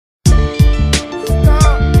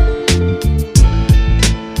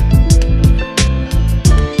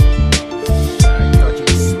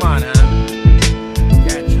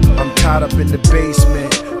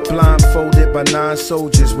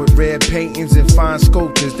soldiers with red paintings and fine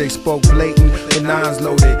sculptures. They spoke blatant, the nines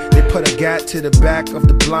loaded. They put a gat to the back of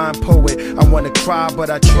the blind poet. I wanna cry, but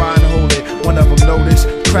I try and hold it. One of them noticed,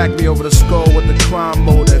 cracked me over the skull with the crime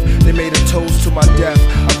motive. They made a toast to my death.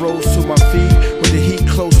 I rose to my feet with the heat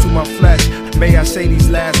close to my flesh. May I say these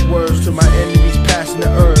last words to my enemies passing the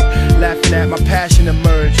herb, laughing at my passion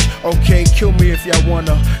emerge. Okay, kill me if y'all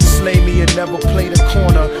wanna, slay me and never play the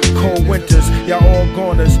corner. Cold winters, y'all all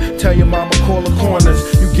goners. Tell your mama call the corners.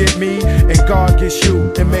 You get me and God gets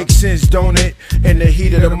you. It makes sense, don't it? In the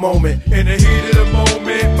heat of the moment. In the heat of the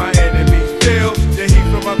moment, my enemies feel the heat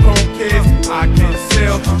from my chrome kids. I can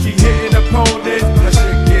sell. Keep hitting opponents, my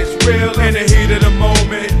shit gets real. In the heat of the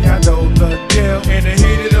moment, y'all know the deal. In the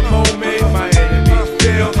heat of the moment, my enemies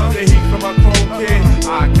feel the heat from my chrome kids.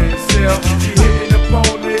 I can sell. Keep hitting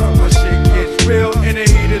opponents, my shit gets real. In the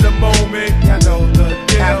heat of the moment, y'all know the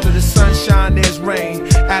deal. After the sunshine, there's rain.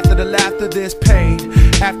 After the laughter, there's pain.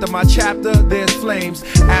 After my chapter, there's flames.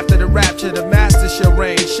 After the rapture, the master shall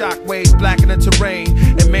reign. Shockwaves blacken the terrain,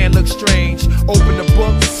 and man looks strange. Open the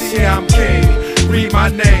book, see I'm king. Read my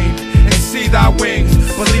name, and see thy wings.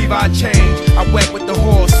 Believe I change. I wept with the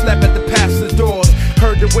horse, slept at the pastor's doors.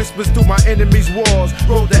 Heard the whispers through my enemy's walls.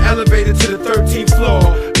 Rode the elevator to the 13th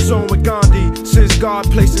floor. Zone with Gandhi, since God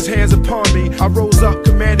placed his hands upon me. I rose up,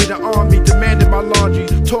 commanded an army, demanded my laundry.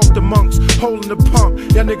 Talked to monks, holding the pump.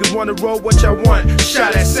 Y'all niggas wanna roll what y'all want.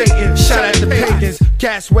 Shot at Satan, shot at the pagans.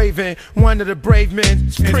 Gas waving, one of the brave men.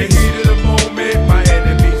 In the heat of the moment, my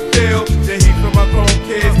enemies feel the heat from my chrome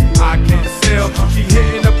kids. I can sell. Keep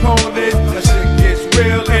hitting opponents, my shit gets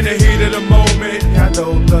real. In the heat of the moment, y'all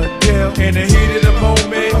know the deal. In the heat of the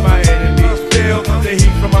moment, my enemies feel the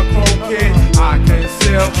heat from my chrome kids. I can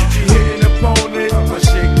sell. Keep hitting opponents, my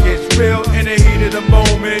shit gets real. In the heat of the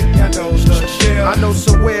moment, y'all know the deal. I know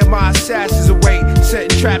somewhere my assassins await,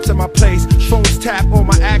 setting traps at my place. Phones tap, all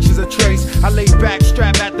my actions are traced. I lay back,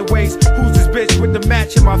 strap at the waist. Who's this bitch with the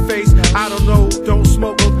match in my face? I don't know, don't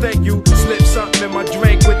smoke, no thank you. Slip something in my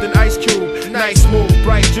drink with an ice cube. Nice move,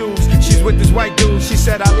 bright jewels. She's with this white dude, she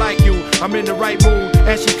said I like you. I'm in the right mood,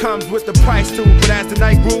 and she comes with the price too. But as the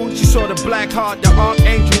night grew, she saw the black heart, the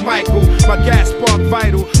archangel Michael. My gas sparked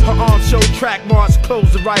vital, her arms showed track marks,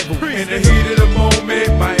 closed the rival. In the heat of the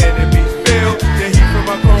moment, my enemies feel the heat from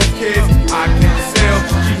my chrome kids. I can sell.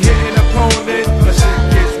 Keep hitting opponents, my shit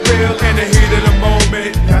gets real. In the